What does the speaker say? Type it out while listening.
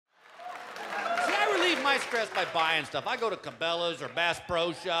my stress by buying stuff. I go to Cabela's or Bass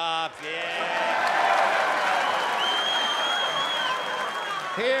Pro Shops, yeah.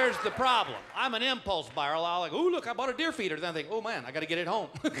 Here's the problem. I'm an impulse buyer. I'll like, ooh, look, I bought a deer feeder. Then I think, oh, man, I got to get it home.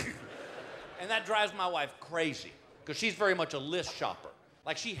 And that drives my wife crazy because she's very much a list shopper.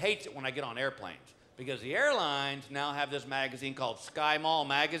 Like, she hates it when I get on airplanes because the airlines now have this magazine called Sky Mall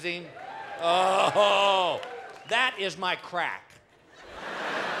Magazine. Oh, that is my crack.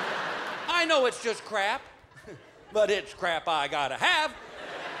 I know it's just crap, but it's crap I got to have.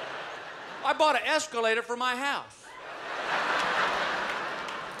 I bought an escalator for my house.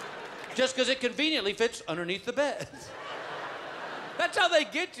 Just because it conveniently fits underneath the bed. That's how they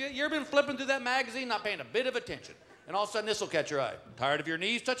get you. You ever been flipping through that magazine, not paying a bit of attention, and all of a sudden this will catch your eye. Tired of your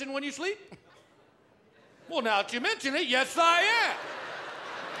knees touching when you sleep? Well, now that you mention it, yes, I am.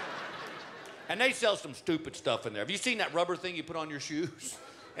 And they sell some stupid stuff in there. Have you seen that rubber thing you put on your shoes?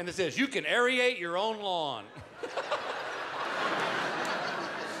 And it says, you can aerate your own lawn.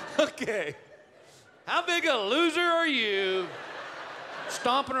 Okay. How big a loser are you?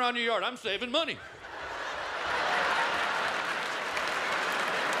 Stomping around your yard. I'm saving money.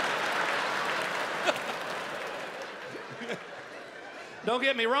 Don't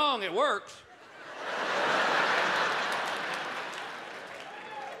get me wrong, it works.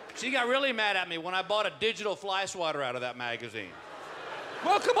 She got really mad at me when I bought a digital fly swatter out of that magazine.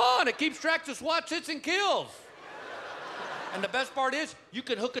 Well, come on, it keeps track of swats, hits, and kills. And the best part is, you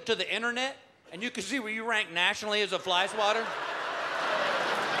can hook it to the internet, and you can see where you rank nationally as a fly swatter.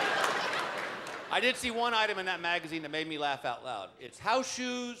 I did see one item in that magazine that made me laugh out loud. It's house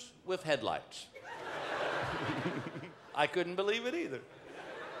shoes with headlights. I couldn't believe it either.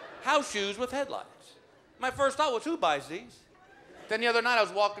 House shoes with headlights. My first thought was, who buys these? Then the other night I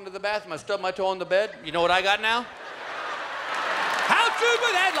was walking to the bathroom, I stubbed my toe on the bed. You know what I got now? House shoes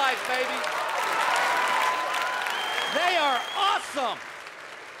with headlights, baby. They are awesome.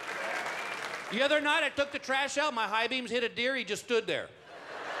 The other night I took the trash out, my high beams hit a deer, he just stood there.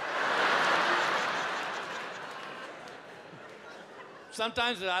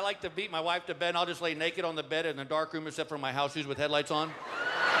 Sometimes I like to beat my wife to bed, and I'll just lay naked on the bed in the dark room except for my house shoes with headlights on.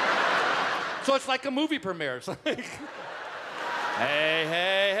 So it's like a movie premiere. It's like, hey,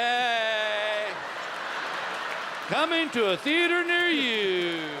 hey, hey. Coming to a theater near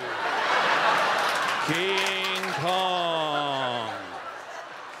you. King Kong.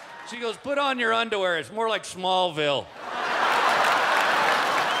 She goes, put on your underwear. It's more like Smallville.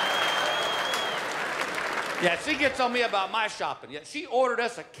 Yeah, she gets on me about my shopping. Yeah, she ordered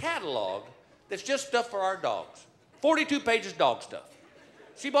us a catalog that's just stuff for our dogs. 42 pages dog stuff.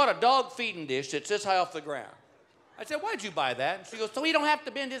 She bought a dog feeding dish that's this high off the ground. I said, why'd you buy that? And she goes, so he don't have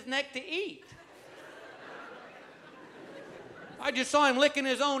to bend his neck to eat. I just saw him licking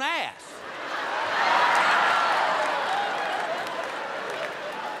his own ass.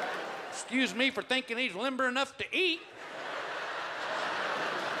 Excuse me for thinking he's limber enough to eat.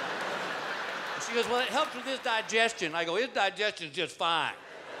 She goes, well, it helps with his digestion. I go, his digestion's just fine.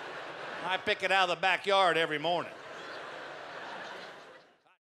 I pick it out of the backyard every morning.